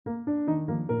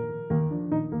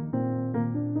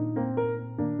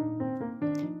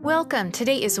Welcome.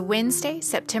 Today is Wednesday,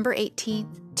 September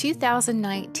 18th,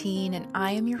 2019, and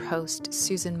I am your host,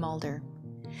 Susan Mulder.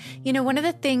 You know, one of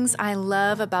the things I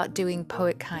love about doing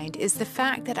Poetkind is the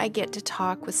fact that I get to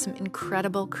talk with some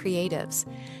incredible creatives.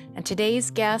 And today's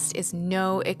guest is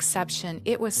no exception.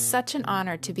 It was such an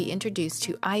honor to be introduced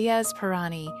to Ayaz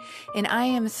Pirani, and I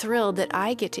am thrilled that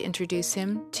I get to introduce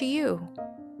him to you.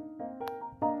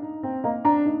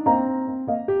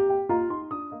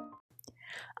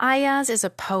 Ayaz is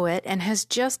a poet and has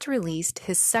just released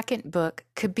his second book,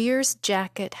 Kabir's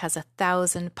Jacket Has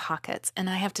 1,000 Pockets, and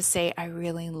I have to say I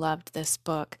really loved this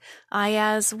book.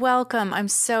 Ayaz, welcome. I'm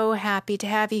so happy to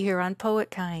have you here on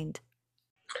Poetkind.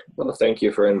 Well, thank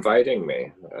you for inviting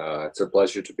me. It's a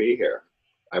pleasure to be here.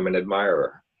 I'm an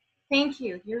admirer. Thank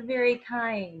you. You're very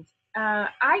kind.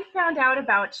 I found out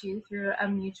about you through a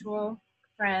mutual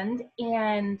friend,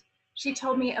 and she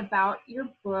told me about your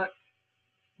book.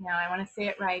 Now I want to say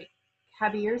it right.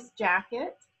 Kabir's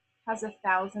Jacket Has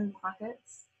 1,000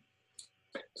 Pockets.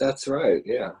 That's right.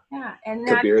 Yeah. Yeah, and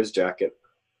Kabir's Jacket.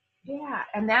 Yeah,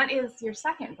 and that is your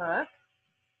second book.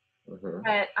 Mm-hmm.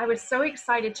 But I was so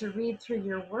excited to read through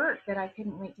your work that I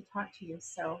couldn't wait to talk to you.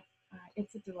 So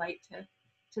it's a delight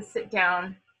to sit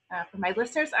down. For my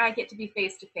listeners, I get to be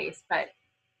face to face, but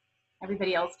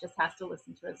everybody else just has to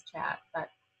listen to us chat. But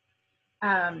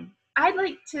I'd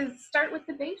like to start with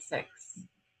the basics.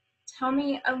 Tell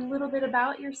me a little bit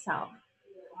about yourself,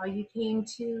 how you came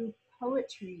to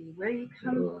poetry, where you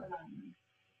come from.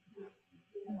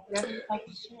 Whatever you'd like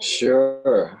to share.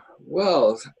 Sure.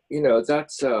 Well, you know,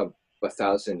 that's a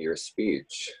 1,000-year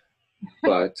speech,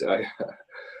 but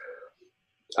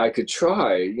I could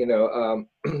try. You know,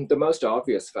 the most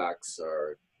obvious facts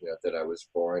are, you know, that I was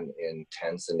born in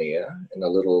Tanzania in a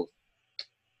little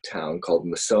town called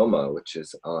Musoma, which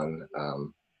is on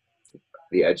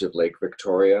the edge of Lake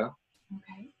Victoria.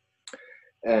 Okay.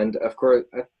 And of course,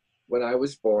 when I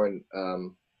was born,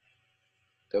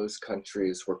 those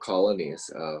countries were colonies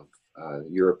of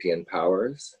European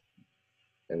powers.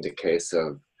 In the case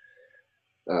of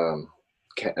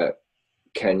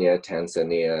Kenya,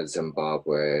 Tanzania,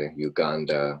 Zimbabwe,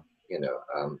 Uganda, you know,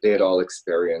 they had all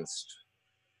experienced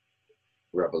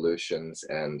revolutions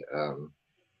and,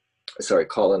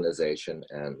 colonization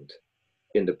and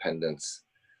independence.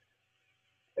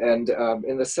 And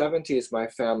in the 70s, my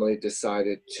family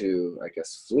decided to, I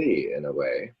guess, flee in a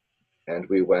way. And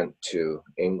we went to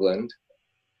England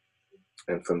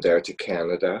and from there to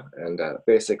Canada. And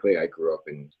basically, I grew up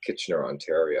in Kitchener,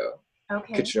 Ontario.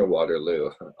 Okay.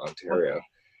 Kitchener-Waterloo, Ontario. Okay.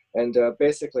 And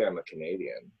basically, I'm a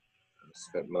Canadian. I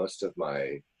spent most of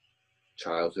my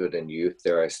childhood and youth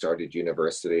there. I started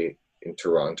university in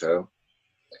Toronto.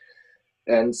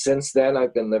 And since then,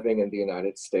 I've been living in the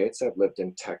United States. I've lived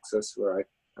in Texas, where I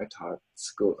taught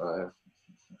school.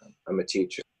 I'm a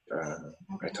teacher.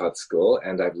 I taught school,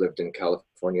 and I've lived in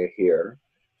California here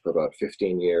for about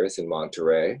 15 years in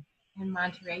Monterey. In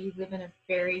Monterey, you live in a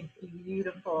very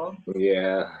beautiful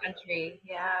country.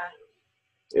 Yeah.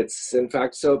 It's in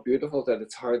fact so beautiful that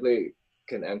it's hardly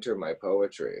can enter my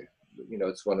poetry. You know,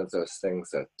 it's one of those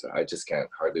things that I just can't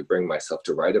hardly bring myself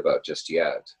to write about just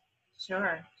yet.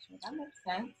 Sure, that makes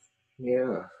sense.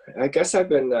 Yeah, I guess I've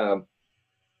been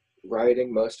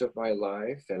writing most of my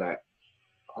life, and I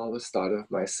always thought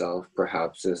of myself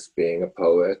perhaps as being a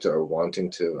poet or wanting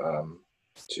to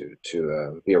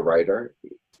be a writer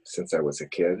since I was a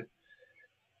kid.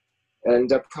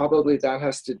 And probably that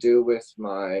has to do with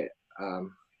my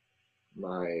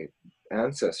my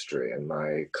ancestry and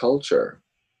my culture.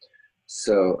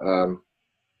 So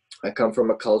I come from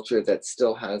a culture that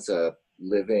still has a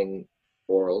living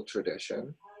oral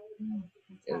tradition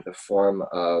in the form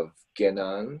of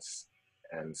ginans.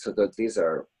 And so these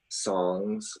are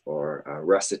songs or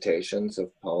recitations of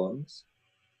poems.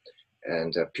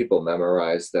 And people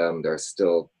memorize them. They're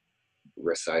still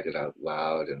recited out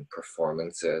loud in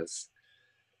performances.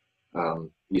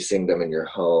 You sing them in your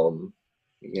home,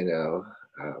 you know.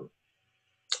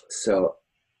 So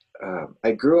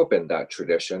I grew up in that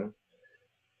tradition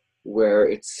where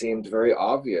it seemed very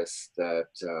obvious that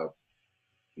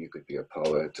you could be a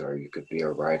poet or you could be a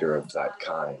writer of that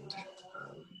kind.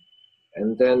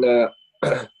 And then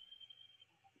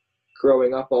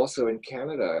growing up also in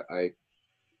Canada, I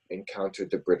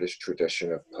encountered the British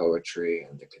tradition of poetry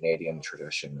and the Canadian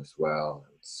tradition as well.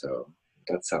 And so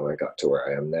that's how I got to where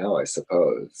I am now, I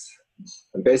suppose.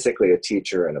 I'm basically a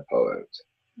teacher and a poet.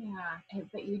 Yeah,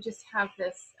 but you just have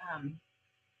this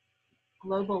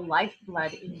global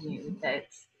lifeblood in you that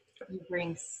you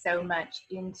bring so much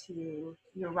into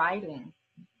your writing.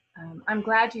 I'm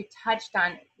glad you touched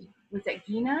on was it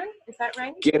Guinan? Is that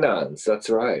right? Guinans, that's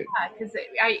right. Because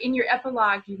in your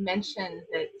epilogue you mentioned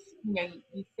that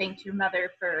you thanked your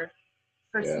mother for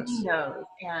singing Yes. those,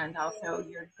 and also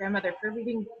your grandmother for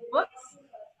reading books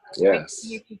Yes.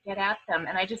 you could get at them.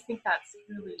 And I just think that's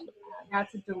really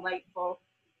that's a delightful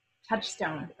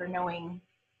touchstone for knowing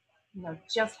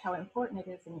just how important it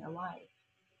is in your life.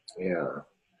 Yeah,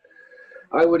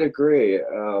 I would agree.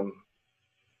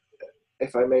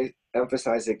 If I may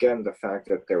emphasize again the fact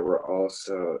that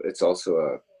it's also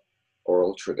a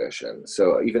oral tradition.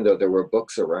 So even though there were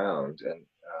books around, and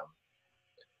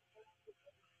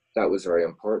that was very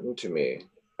important to me,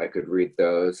 I could read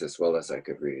those as well as I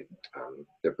could read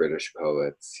the British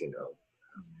poets,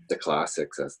 the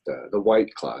classics, as the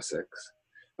white classics.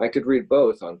 I could read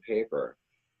both on paper,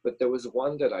 but there was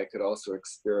one that I could also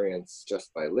experience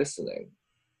just by listening,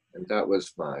 and that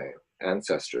was my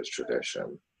ancestors'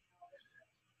 tradition.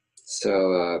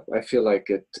 So I feel like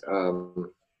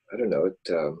I don't know, it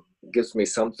gives me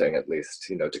something at least,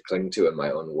 to cling to in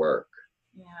my own work.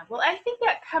 Yeah, well, I think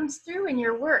that comes through in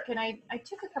your work, and I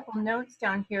took a couple notes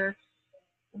down here.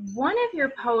 One of your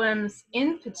poems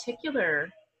in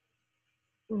particular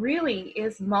really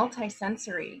is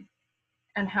multisensory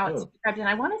and how it's described, and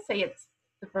I want to say it's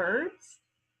the birds.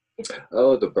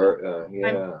 Oh, the bird, I'm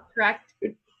yeah. correct?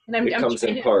 And I'm it comes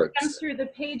trying in to parts. come through the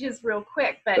pages real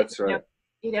quick, but That's right.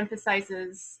 it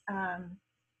emphasizes a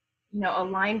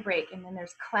line break, and then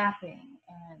there's clapping.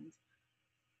 And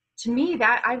to me,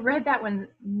 that I read that one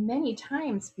many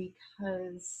times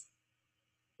because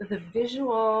the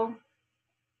visual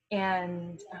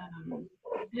and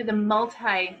the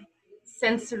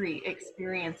multi-sensory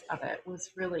experience of it was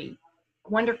really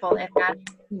wonderful, and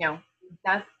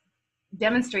that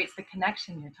demonstrates the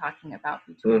connection you're talking about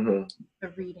between the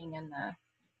reading and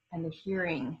the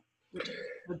hearing, which is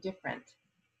so different.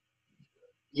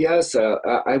 Yes,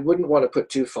 I wouldn't want to put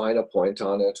too fine a point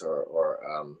on it or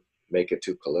make it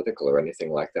too political or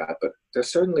anything like that, but there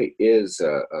certainly is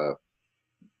an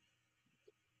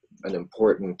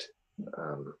important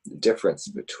difference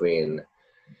between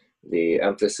the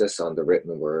emphasis on the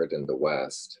written word in the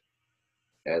West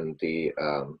and the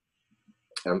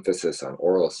emphasis on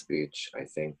oral speech, I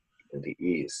think, in the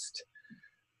East.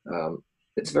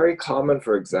 It's very common,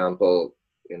 for example,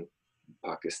 in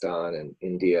Pakistan and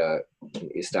India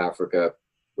and East Africa,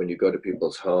 when you go to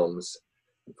people's homes,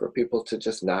 for people to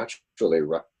just naturally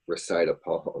recite a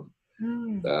poem,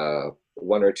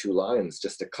 one or two lines,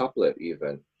 just a couplet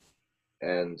even,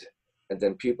 and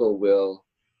then people will,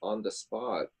 on the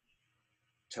spot,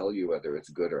 tell you whether it's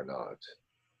good or not.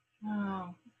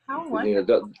 Oh, how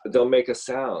wonderful! They'll make a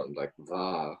sound like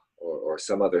va or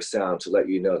some other sound to let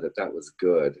you know that was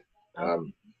good.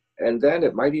 And then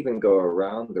it might even go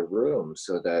around the room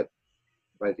so that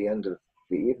by the end of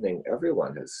the evening,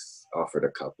 everyone has offered a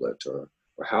couplet, or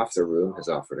half the room has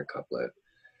offered a couplet.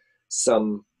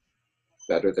 Some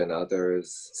better than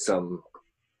others, some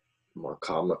more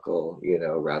comical,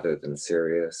 rather than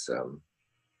serious.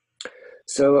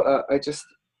 So I just,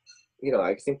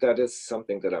 I think that is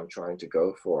something that I'm trying to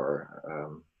go for,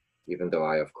 even though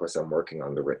of course, I'm working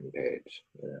on the written page.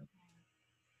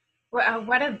 Well,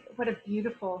 what a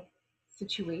beautiful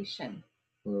situation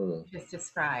just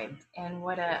described, and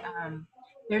what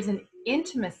there's an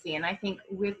intimacy, and I think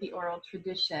with the oral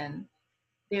tradition,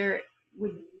 there's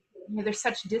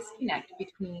such disconnect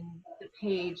between the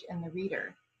page and the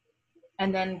reader,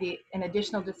 and then an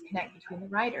additional disconnect between the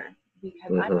writer,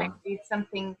 because I might read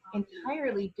something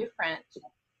entirely different.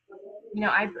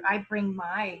 I bring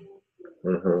my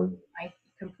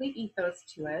complete ethos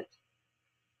to it,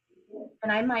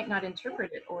 and I might not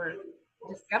interpret it or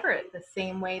discover it the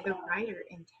same way the writer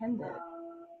intended.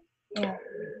 And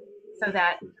so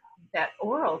that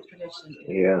oral tradition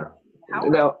is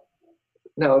powerful.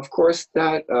 Now of course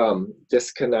that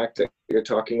disconnect that you're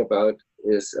talking about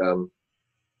is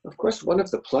of course one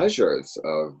of the pleasures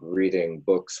of reading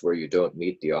books where you don't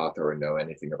meet the author or know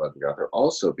anything about the author,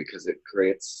 also because it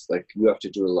creates, like, you have to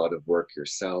do a lot of work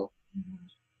yourself,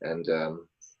 and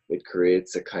it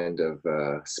creates a kind of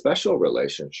special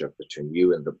relationship between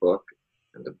you and the book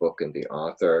and the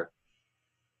author.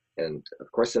 And of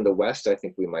course, in the West, I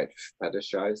think we might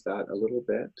fetishize that a little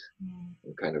bit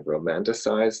and kind of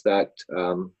romanticize that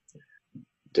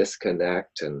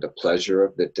disconnect and the pleasure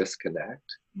of the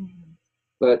disconnect.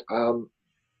 But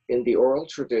in the oral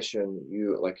tradition,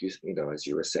 as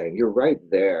you were saying, you're right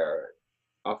there.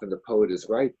 Often the poet is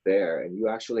right there, and you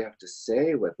actually have to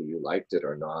say whether you liked it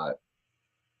or not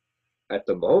at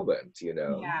the moment,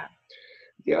 Yeah.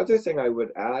 The other thing I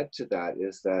would add to that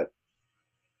is that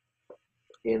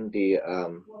in the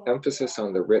emphasis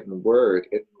on the written word,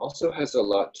 it also has a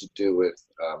lot to do with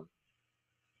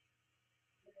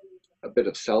a bit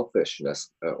of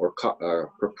selfishness or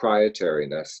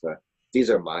proprietariness. These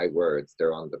are my words;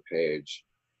 they're on the page.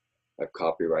 I've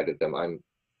copyrighted them.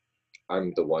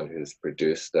 I'm the one who's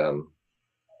produced them.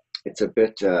 It's a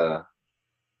bit I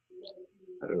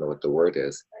don't know what the word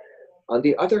is. On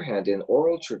the other hand, in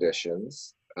oral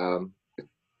traditions,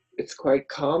 it's quite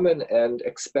common and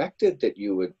expected that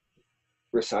you would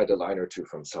recite a line or two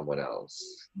from someone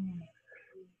else.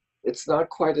 It's not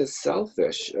quite as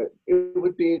selfish. It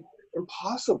would be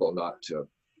impossible not to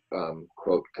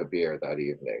quote Kabir that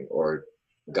evening, or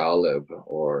Ghalib,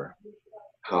 or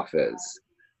Hafiz,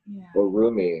 or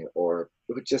Rumi, or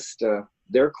it would just,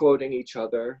 they're quoting each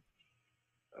other.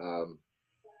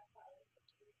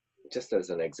 Just as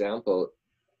an example,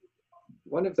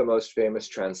 one of the most famous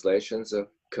translations of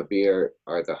Kabir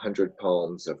are the 100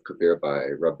 Poems of Kabir by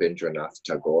Rabindranath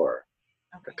Tagore,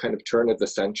 a kind of turn of the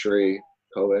century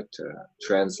poet,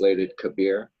 translated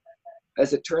Kabir.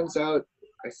 As it turns out,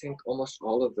 I think almost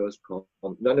all of those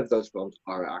poems, none of those poems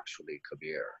are actually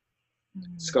Kabir.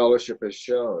 Scholarship has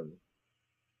shown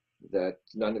that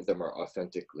none of them are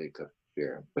authentically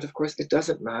Kabir. But of course, it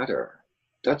doesn't matter.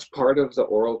 That's part of the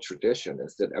oral tradition,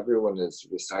 is that everyone is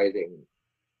reciting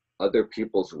other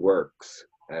people's works,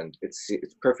 and it's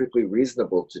perfectly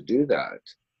reasonable to do that.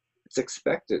 It's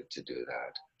expected to do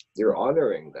that. You're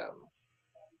honoring them.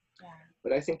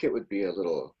 But I think it would be a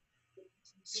little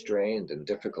strained and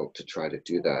difficult to try to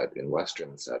do that in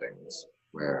Western settings,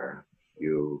 where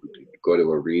you go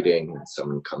to a reading and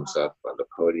someone comes up on the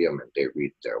podium and they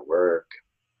read their work.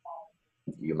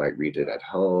 You might read it at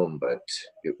home, but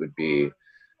it would be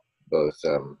both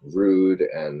rude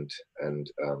and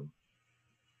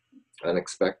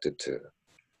unexpected to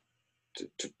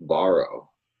borrow.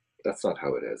 That's not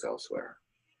how it is elsewhere.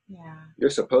 You're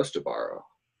supposed to borrow.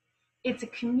 It's a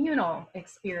communal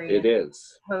experience. It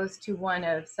is. Opposed to one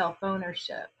of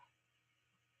self-ownership.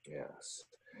 Yes.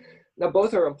 Now,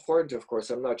 both are important, of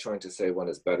course. I'm not trying to say one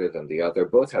is better than the other.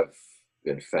 Both have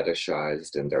been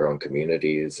fetishized in their own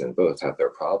communities, and both have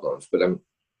their problems. But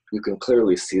you can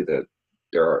clearly see that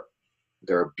there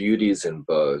are beauties in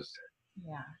both.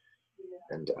 Yeah.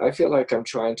 And I feel like I'm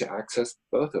trying to access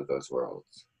both of those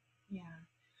worlds. Yeah.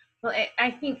 Well, I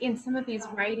think in some of these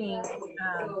writings,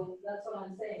 I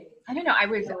don't know, I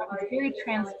was very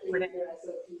transported.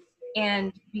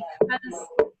 And because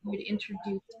you'd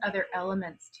introduced other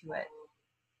elements to it,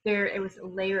 it was a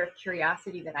layer of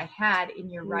curiosity that I had in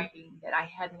your writing that I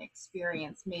hadn't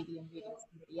experienced maybe in reading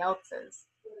somebody else's.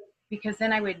 Because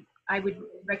then I would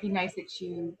recognize that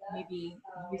you maybe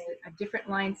used a different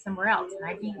line somewhere else, and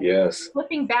I'd be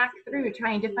flipping back through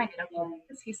trying to find, okay, what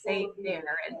does he say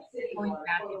there, and going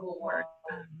back and forth.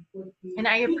 And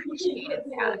I appreciated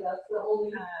that.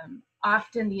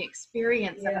 Often the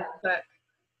experience of a book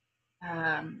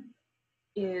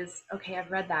is, okay,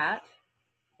 I've read that,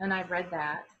 and I've read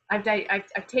that. I've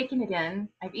taken it in,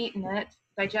 I've eaten it,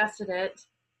 digested it,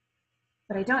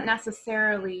 but I don't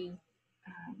necessarily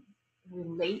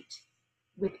relate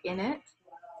within it.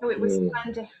 So it was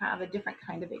fun to have a different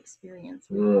kind of experience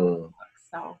with the book.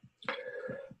 So,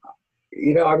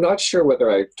 I'm not sure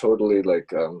whether I totally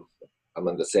I'm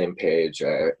on the same page,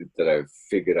 that I've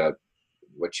figured out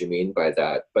what you mean by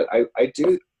that. But I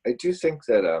do think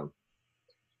that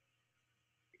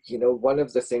one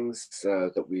of the things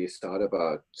that we thought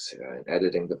about in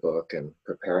editing the book and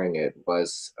preparing it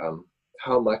was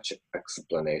how much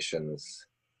explanations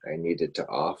I needed to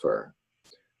offer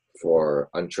for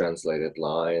untranslated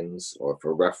lines, or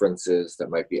for references that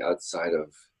might be outside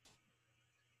of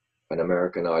an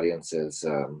American audience's,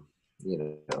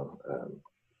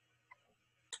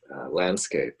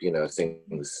 landscape.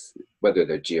 Things, whether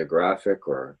they're geographic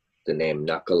or the name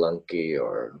Nakalunki,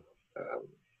 or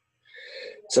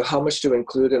so how much to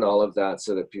include in all of that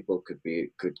so that people could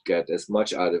get as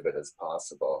much out of it as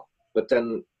possible. But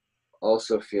then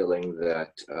also feeling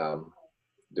that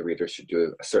the reader should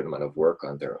do a certain amount of work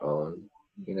on their own,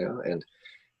 and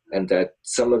that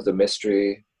some of the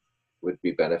mystery would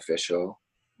be beneficial.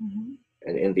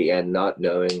 And in the end, not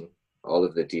knowing all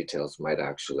of the details might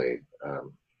actually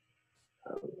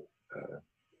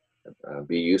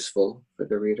be useful for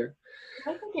the reader.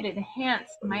 I think it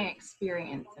enhanced my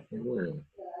experience of the work,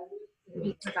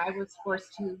 because I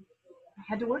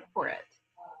had to work for it.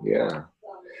 Yeah.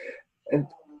 And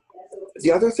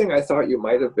the other thing I thought you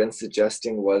might have been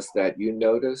suggesting was that you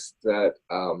noticed that,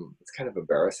 it's kind of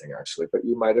embarrassing actually, but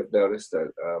you might have noticed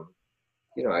that,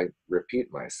 I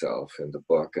repeat myself in the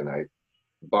book and I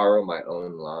borrow my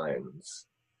own lines.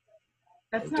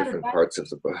 That's in not a different bad, parts of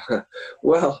the book.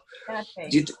 Well, bad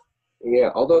thing.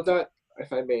 yeah, although that,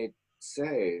 if I may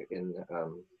say, in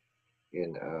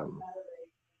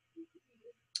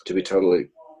to be totally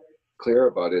clear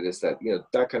about it, is that, you know,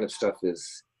 that kind of stuff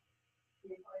is,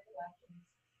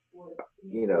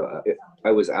 you know,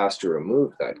 I was asked to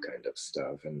remove that kind of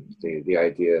stuff, and the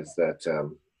idea is that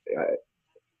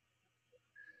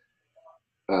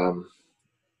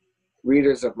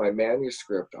readers of my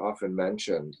manuscript often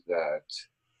mentioned that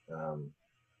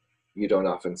you don't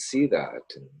often see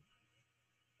that in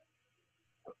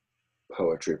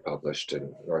poetry published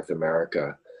in North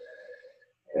America,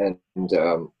 and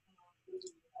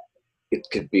it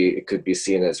could be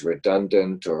seen as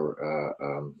redundant, or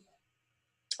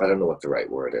I don't know what the right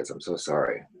word is. I'm so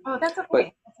sorry. Oh, that's okay.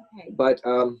 But That's okay. but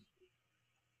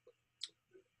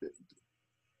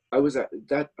I was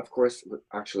that, of course,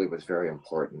 actually was very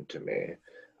important to me.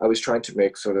 I was trying to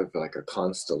make sort of like a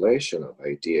constellation of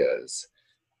ideas,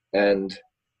 and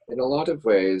in a lot of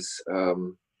ways,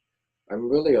 I'm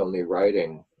really only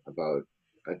writing about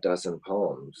a dozen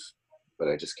poems, but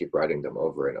I just keep writing them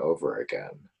over and over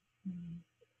again.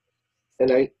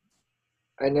 And I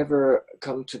never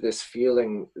come to this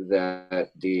feeling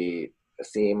that the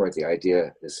theme or the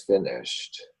idea is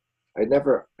finished. I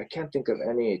can't think of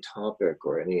any topic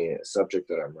or any subject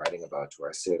that I'm writing about where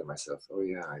I say to myself, oh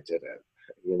yeah, I did it.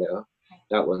 You know,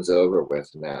 that one's over with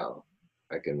now.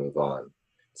 I can move on.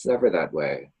 It's never that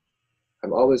way.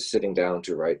 I'm always sitting down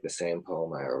to write the same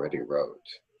poem I already wrote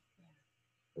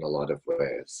in a lot of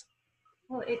ways.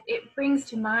 Well, it brings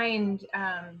to mind,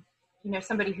 you know,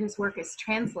 somebody whose work is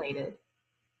translated.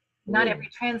 Not every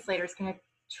translator is going to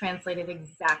translate it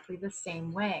exactly the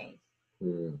same way.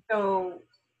 So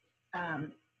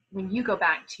when you go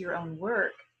back to your own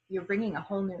work, you're bringing a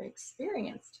whole new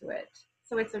experience to it.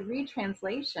 So it's a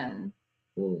retranslation,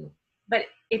 but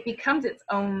it becomes its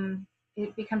own.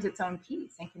 It becomes its own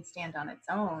piece and can stand on its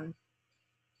own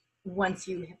once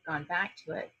you have gone back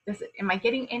to it. Am I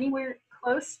getting anywhere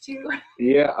close to?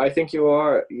 Yeah, I think you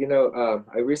are. You know,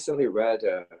 I recently read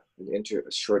a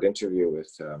short interview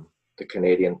with the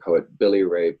Canadian poet Billy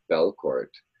Ray Belcourt.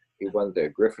 He won the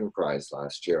Griffin Prize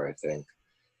last year, I think.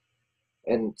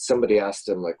 And somebody asked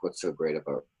him, like, what's so great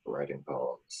about writing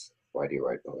poems? Why do you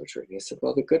write poetry? And he said,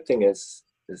 well, the good thing is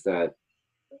that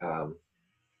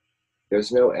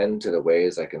there's no end to the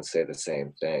ways I can say the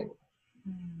same thing.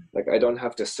 Like, I don't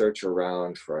have to search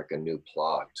around for like a new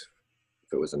plot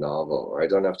if it was a novel, or I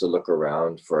don't have to look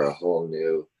around for a whole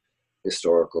new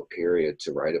historical period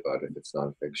to write about if it's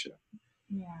nonfiction.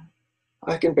 Yeah.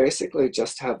 I can basically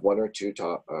just have one or two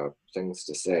things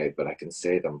to say, but I can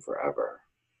say them forever.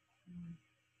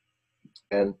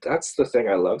 And that's the thing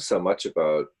I love so much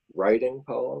about writing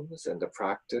poems and the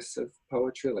practice of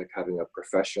poetry, like having a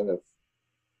professional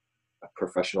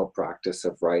practice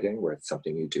of writing where it's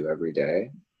something you do every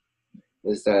day,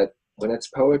 is that when it's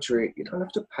poetry, you don't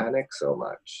have to panic so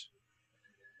much.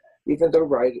 Even though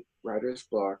writer's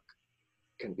block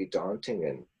can be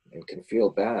daunting and can feel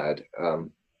bad,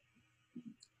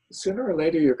 sooner or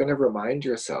later you're going to remind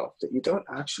yourself that you don't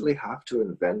actually have to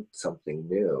invent something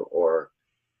new or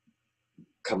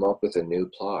come up with a new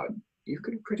plot. You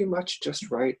can pretty much just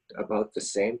write about the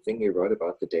same thing you wrote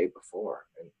about the day before,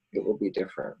 and it will be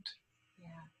different.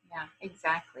 Yeah,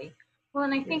 exactly. Well,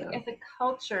 and I think as a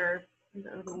culture,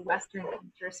 the Western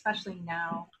culture, especially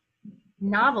now,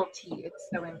 novelty is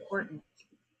so important.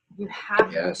 You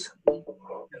have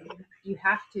you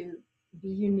have to be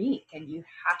unique, and you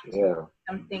have to do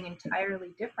something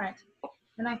entirely different.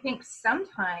 And I think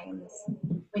sometimes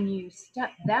when you step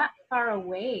that far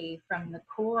away from the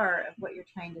core of what you're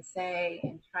trying to say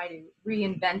and try to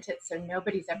reinvent it so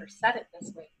nobody's ever said it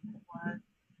this way before,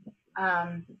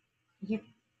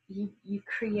 you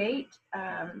create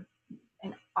an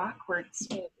awkward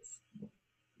space,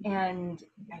 and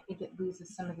I think it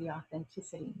loses some of the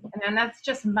authenticity. And that's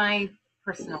just my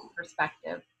personal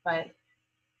perspective, but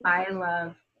I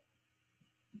love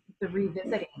the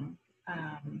revisiting.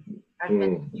 I've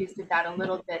been used to that a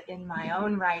little bit in my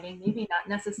own writing, maybe not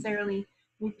necessarily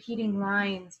repeating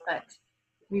lines, but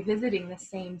revisiting the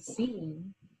same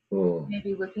scene,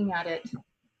 maybe looking at it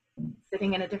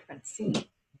sitting in a different seat.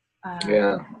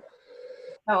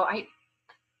 So I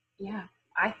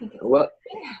think it's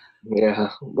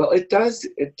well, it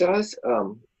does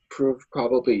prove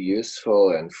probably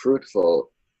useful and fruitful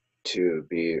to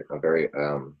be a very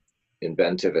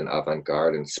inventive and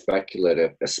avant-garde and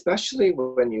speculative, especially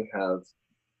when you have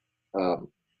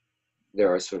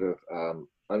there are sort of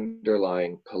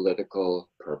underlying political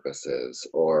purposes,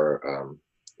 or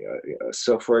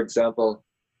so for example,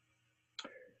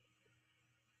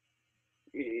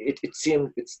 it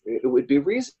seemed it would be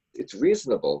it's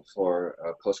reasonable for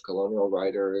post-colonial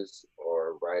writers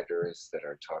or writers that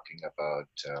are talking about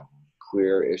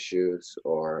queer issues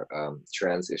or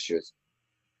trans issues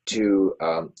to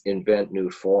invent new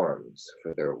forms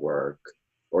for their work,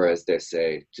 or as they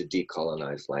say, to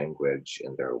decolonize language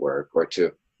in their work, or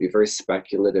to be very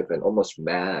speculative and almost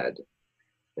mad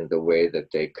in the way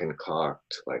that they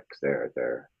concoct like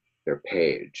their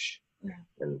page. Yeah.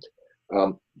 And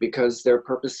because their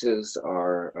purposes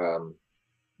are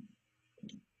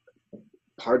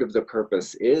part of the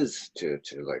purpose is to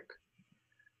like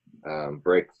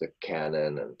break the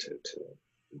canon and to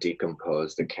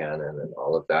decompose the canon and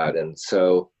all of that. And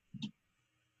so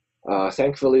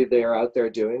thankfully they are out there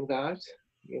doing that,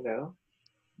 you know.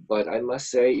 But I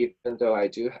must say, even though I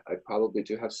probably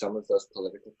do have some of those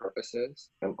political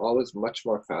purposes, I'm always much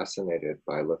more fascinated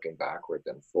by looking backward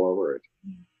than forward.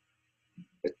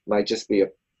 It might just be a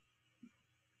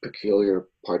peculiar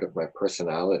part of my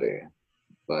personality,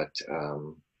 but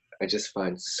I just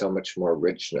find so much more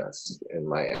richness in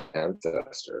my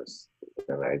ancestors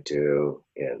than I do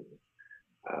in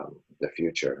the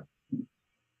future.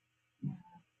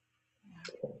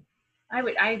 I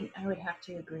would have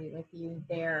to agree with you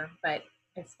there, but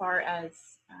as far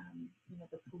as you know,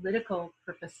 the political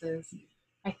purposes,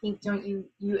 I think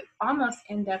you almost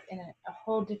end up in a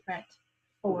whole different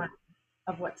form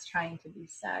of what's trying to be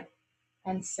said.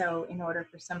 And so in order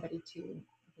for somebody to,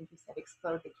 I think you said,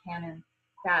 explode the canon,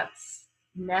 that's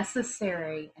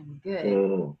necessary and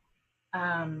good.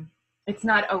 It's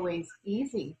not always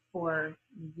easy for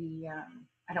the,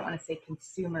 I don't want to say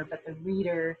consumer, but the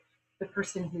reader, the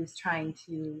person who's trying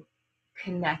to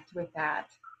connect with that.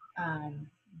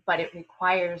 But it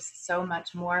requires so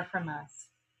much more from us.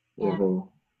 And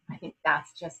I think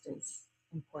that's just as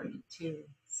important too.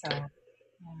 So,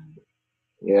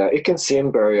 yeah, it can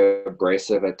seem very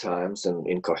abrasive at times and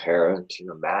incoherent, you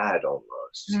know, mad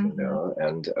almost, you know,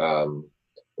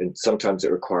 and sometimes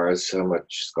it requires so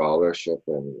much scholarship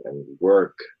and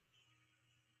work.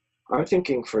 I'm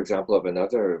thinking, for example, of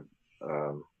another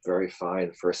very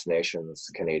fine First Nations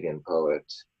Canadian poet,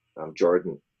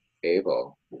 Jordan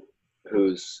Abel,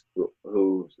 whose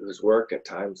work at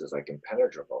times is like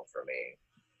impenetrable for me.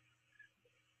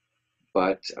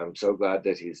 But I'm so glad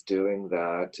that he's doing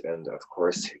that. And of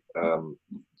course,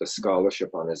 the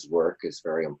scholarship on his work is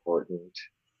very important.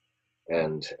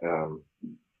 And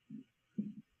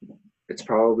it's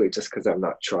probably just because I'm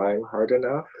not trying hard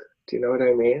enough. Do you know what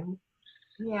I mean?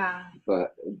 Yeah.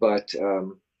 But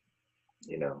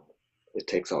you know, it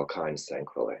takes all kinds,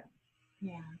 thankfully.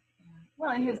 Yeah.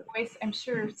 Well, and his voice, I'm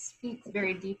sure, speaks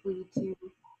very deeply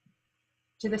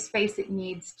to the space it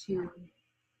needs to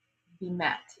be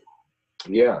met.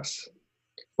 Yes.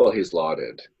 Well, he's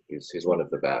lauded. He's one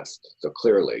of the best. So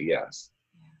clearly, yes.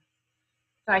 Yeah.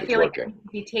 So I feel like I need to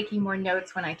be taking more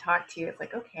notes when I talk to you. It's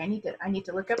like, okay, I need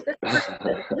to look up this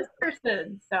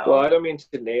person. So. Well, I don't mean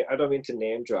to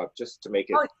name drop, just to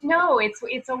make it. Oh no, it's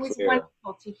always clear.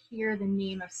 wonderful to hear the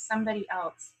name of somebody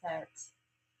else that,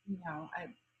 you know,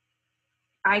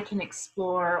 I can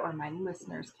explore, or my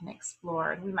listeners can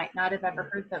explore, and we might not have ever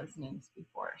heard those names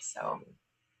before. So.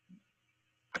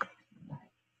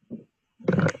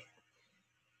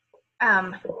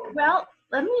 Well,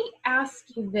 let me ask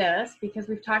you this, because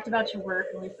we've talked about your work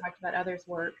and we've talked about others'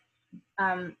 work.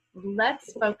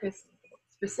 Let's focus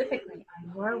specifically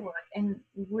on your work. And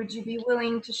would you be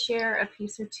willing to share a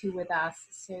piece or two with us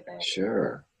so that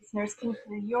Sure. listeners can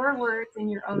hear your words in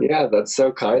your own Yeah, that's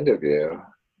so kind of you.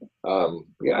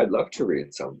 Yeah, I'd love to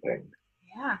read something.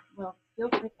 Yeah, well, feel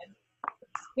free to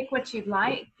pick what you'd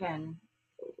like and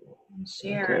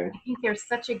share. Okay. I think there's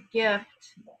such a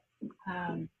gift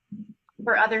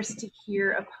for others to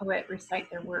hear a poet recite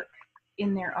their work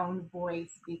in their own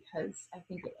voice, because I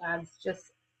think it adds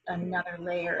just another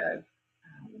layer of,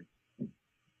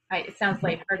 it sounds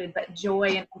lighthearted, but joy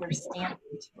and understanding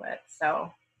to it.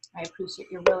 So I appreciate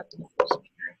your willingness to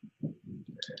share.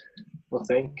 Well,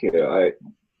 thank you.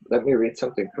 Let me read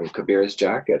something from Kabir's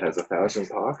Jacket Has 1,000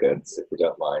 Pockets, if you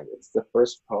don't mind. It's the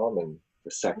first poem in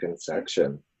the second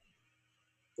section.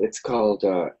 It's called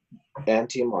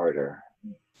Anti-Martyr.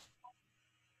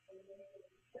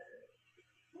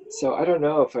 So I don't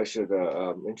know if I should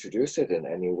introduce it in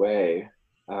any way.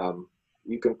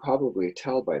 You can probably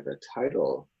tell by the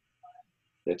title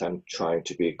that I'm trying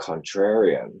to be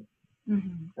contrarian.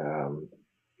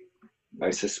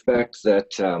 I suspect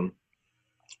that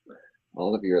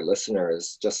all of your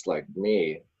listeners, just like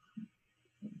me,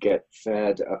 get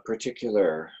fed a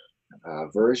particular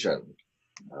version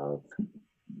of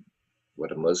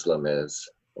what a Muslim is,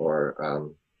 or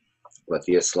what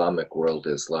the Islamic world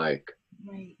is like.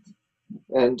 Right.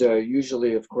 And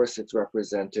usually, of course, it's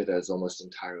represented as almost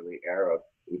entirely Arab,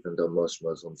 even though most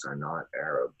Muslims are not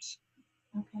Arabs.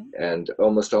 Okay. And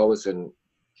almost always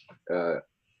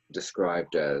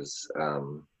described as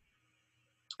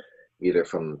either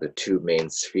from the two main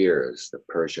spheres, the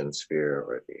Persian sphere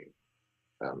or the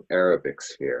Arabic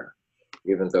sphere,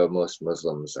 even though most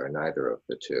Muslims are neither of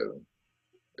the two.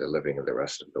 They're living in the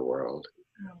rest of the world.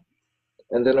 Oh.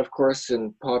 And then, of course,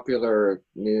 in popular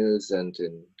news and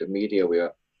in the media, we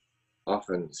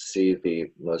often see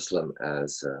the Muslim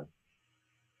as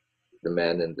the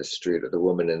man in the street or the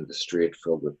woman in the street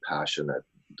filled with passion.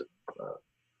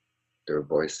 Their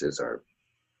voices are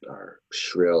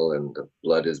shrill and the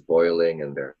blood is boiling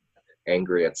and they're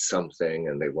angry at something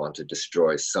and they want to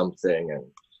destroy something.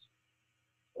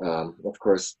 And of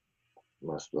course,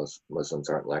 most Muslims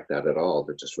aren't like that at all.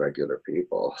 They're just regular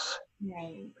people.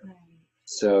 Right. Right.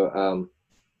 So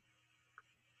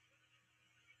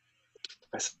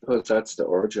I suppose that's the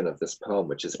origin of this poem,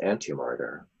 which is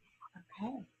Anti-Martyr.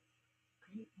 Okay.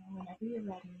 Great. Well, whenever you're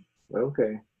ready.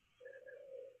 Okay.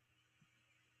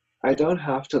 I don't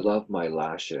have to love my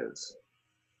lashes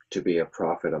to be a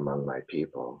prophet among my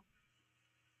people.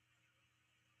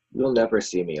 You'll never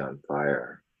see me on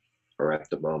fire or at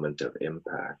the moment of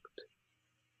impact.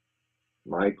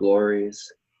 My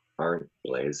glories aren't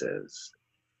blazes.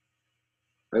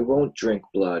 I won't drink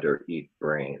blood or eat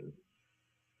brain.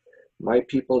 My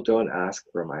people don't ask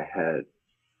for my head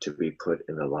to be put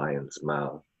in the lion's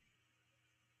mouth.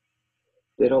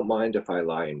 They don't mind if I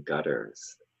lie in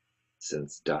gutters,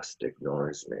 since dust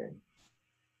ignores me.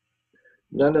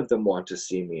 None of them want to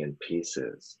see me in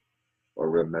pieces or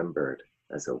remembered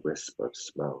as a wisp of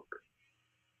smoke.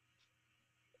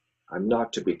 I'm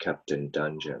not to be kept in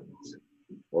dungeons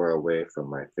or away from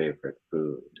my favorite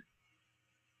food.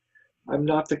 I'm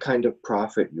not the kind of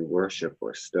prophet you worship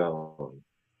or stone.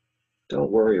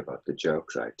 Don't worry about the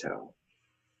jokes I tell.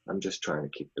 I'm just trying to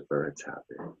keep the birds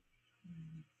happy.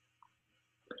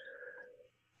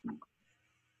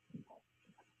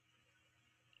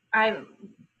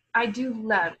 I do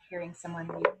love hearing someone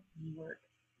read work,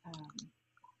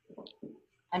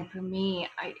 and for me,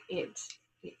 it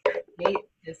creates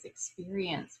this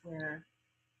experience where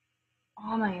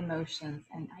all my emotions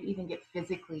and I even get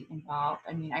physically involved.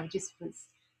 I mean, I just was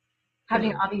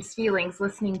having all these feelings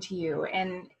listening to you,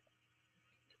 and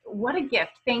what a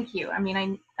gift! Thank you. I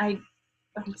mean,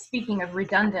 speaking of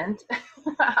redundant,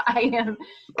 I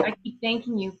keep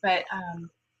thanking you, but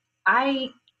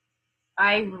I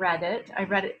I read it. I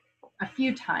read it a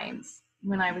few times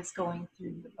when I was going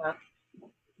through the book,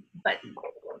 but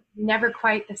never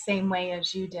quite the same way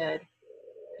as you did.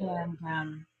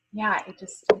 And yeah, it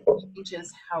just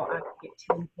changes how I get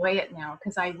to enjoy it now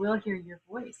because I will hear your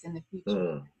voice in the future.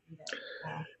 Mm.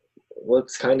 Well,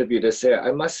 it's kind of you to say.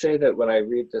 I must say that when I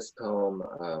read this poem,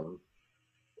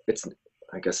 it's,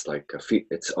 I guess, like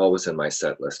it's always in my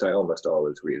set list. I almost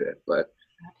always read it, but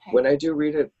Okay. when I do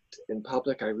read it in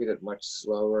public, I read it much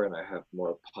slower and I have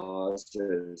more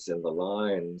pauses in the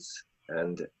lines.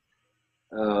 And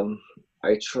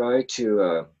I try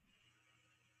to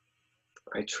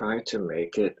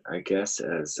make it, I guess,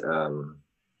 as I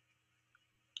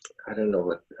don't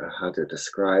know how to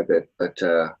describe it, but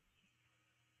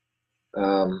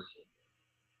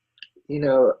you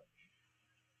know,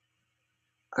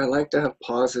 I like to have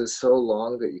pauses so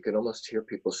long that you can almost hear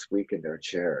people squeak in their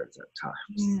chairs at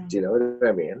times. Do you know what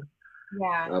I mean?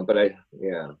 Yeah. But I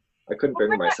couldn't bring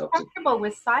We're not myself to. comfortable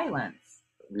with silence.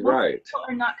 Most Right. people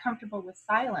are not comfortable with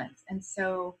silence, and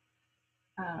so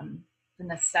the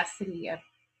necessity of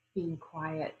being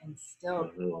quiet and still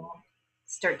people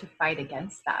start to fight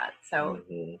against that. So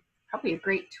probably a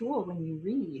great tool when you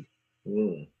read.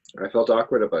 I felt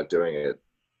awkward about doing it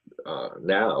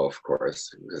now, of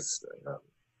course, because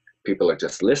people are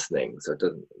just listening, so it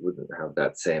wouldn't have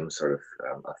that same sort of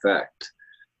effect.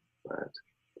 But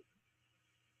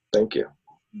thank you.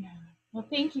 Yeah. Well,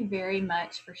 thank you very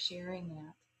much for sharing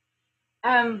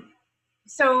that.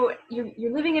 So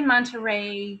you're living in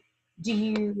Monterey. Do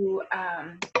you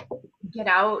get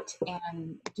out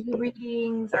and do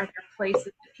readings? Are there places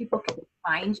that people can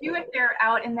find you if they're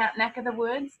out in that neck of the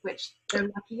woods, which they're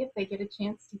lucky if they get a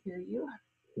chance to hear you?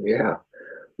 Yeah.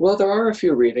 Well, there are a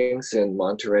few readings in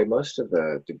Monterey. Most of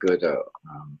the good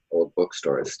old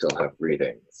bookstores still have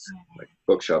readings, like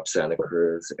Bookshop Santa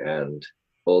Cruz and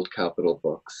Old Capitol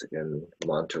Books in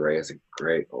Monterey is a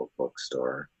great old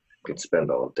bookstore. You could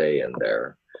spend all day in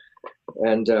there.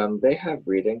 And they have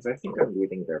readings. I think I'm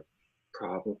reading there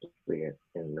probably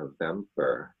in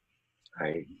November.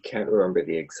 I can't remember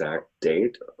the exact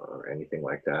date or anything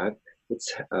like that.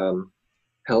 It's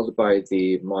held by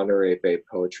the Monterey Bay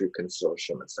Poetry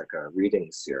Consortium. It's like a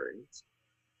reading series.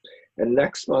 And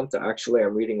next month, actually,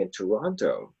 I'm reading in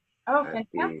Toronto. Oh, at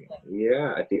fantastic.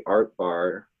 at the Art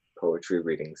Bar Poetry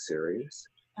Reading Series.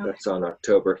 Okay. That's on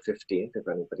October 15th, if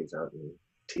anybody's out in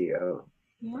TO.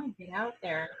 Yeah, get out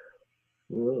there.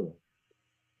 Mm.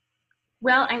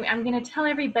 Well, I'm going to tell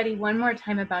everybody one more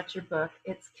time about your book.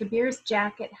 It's Kabir's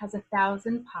Jacket Has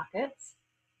 1,000 Pockets,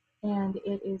 and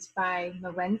it is by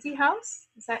Mowenzi House.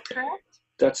 Is that correct?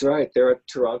 That's right. They're a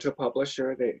Toronto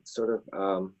publisher. They sort of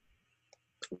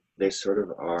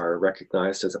are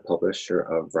recognized as a publisher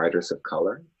of writers of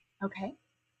color. Okay.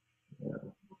 Yeah.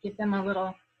 We'll give them a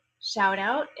little shout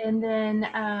out. And then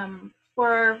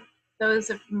for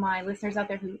those of my listeners out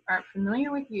there who aren't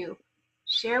familiar with you,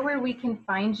 share where we can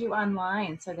find you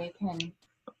online so they can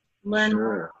learn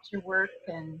more about your work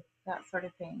and that sort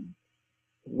of thing.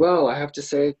 Well, I have to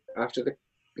say,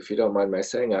 if you don't mind my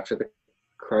saying, after the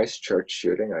Christchurch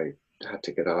shooting, I had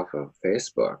to get off of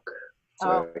Facebook.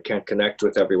 So I can't connect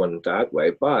with everyone that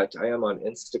way, but I am on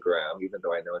Instagram, even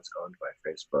though I know it's owned by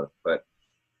Facebook, but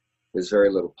there's very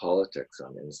little politics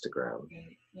on Instagram.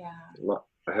 Yeah.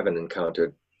 I haven't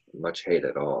encountered much hate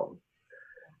at all.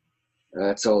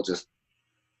 It's all just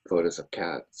photos of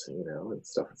cats, and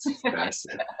stuff,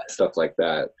 stuff like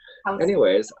that.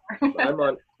 Anyways, I'm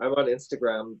on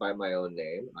Instagram by my own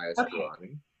name, Ayaz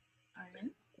Pirani.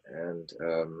 And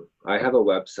I have a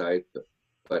website,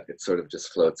 but it sort of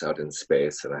just floats out in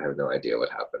space, and I have no idea what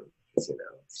happened. It's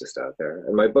just out there.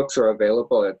 And my books are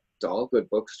available at all good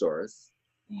bookstores.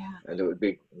 Yeah. And it would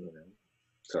be,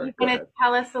 sorry. You want to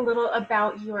tell us a little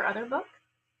about your other book?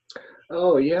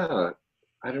 Oh, yeah.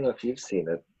 I don't know if you've seen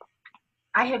it.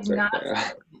 I have not.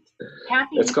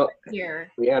 Happy You Are Here.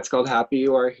 Yeah, it's called Happy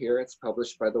You Are Here. It's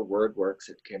published by The Word Works.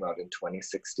 It came out in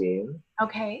 2016.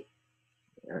 Okay.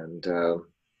 And,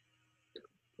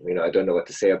 I don't know what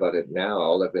to say about it now.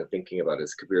 All I've been thinking about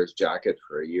is Kabir's Jacket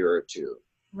for a year or two.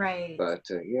 Right. But,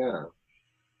 yeah.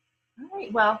 All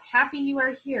right. Well, Happy You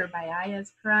Are Here by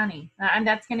Ayaz Pirani. And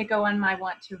that's going to go on my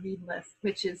want to read list,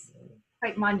 which is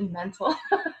quite monumental.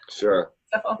 Sure.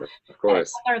 So, of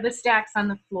course. Are the stacks on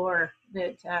the floor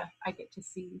that I get to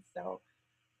see. So,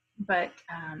 but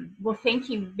well, thank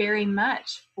you very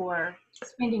much for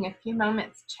spending a few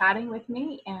moments chatting with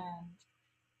me and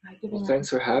giving thanks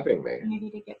for having me.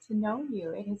 Opportunity to get to know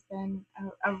you. It has been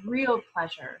a real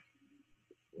pleasure.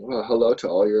 Well, hello to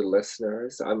all your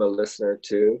listeners. I'm a listener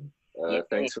too.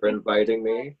 Thanks for inviting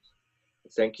me.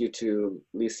 Thank you to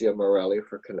Licia Morelli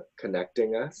for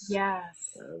connecting us.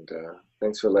 Yes. And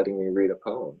thanks for letting me read a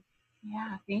poem.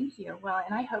 Yeah, thank you. Well,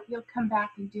 and I hope you'll come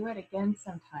back and do it again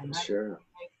sometime. Sure. I really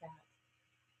like that.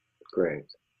 Great.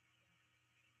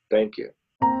 Thank you.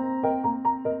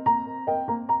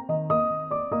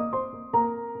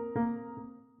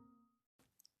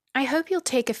 I hope you'll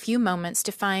take a few moments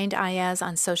to find Ayaz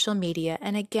on social media.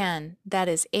 And again, that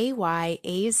is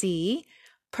Ayaz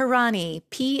Pirani,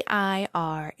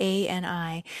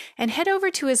 Pirani, and head over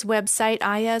to his website,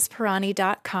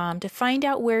 ayazpirani.com, to find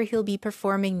out where he'll be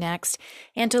performing next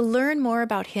and to learn more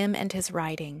about him and his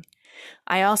writing.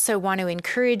 I also want to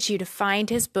encourage you to find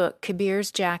his book,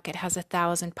 Kabir's Jacket Has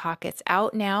 1,000 Pockets,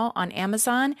 out now on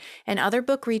Amazon and other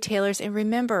book retailers. And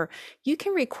remember, you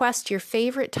can request your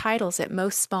favorite titles at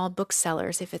most small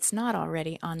booksellers if it's not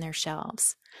already on their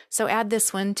shelves. So add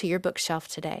this one to your bookshelf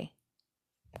today.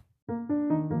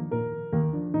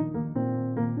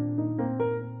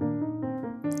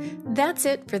 That's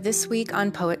it for this week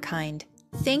on Poetkind.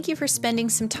 Thank you for spending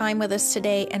some time with us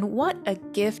today, and what a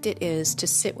gift it is to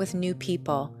sit with new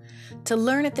people, to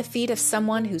learn at the feet of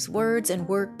someone whose words and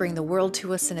work bring the world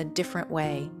to us in a different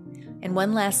way. And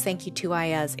one last thank you to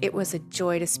Ayaz. It was a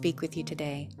joy to speak with you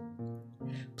today.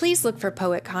 Please look for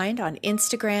Poetkind on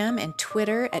Instagram and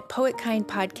Twitter at Poetkind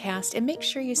Podcast, and make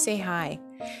sure you say hi.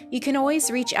 You can always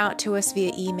reach out to us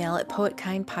via email at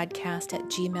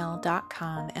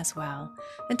poetkindpodcast@gmail.com as well.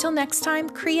 Until next time,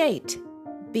 create,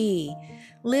 be,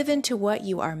 live into what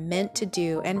you are meant to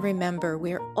do, and remember,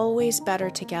 we're always better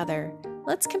together.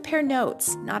 Let's compare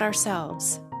notes, not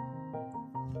ourselves.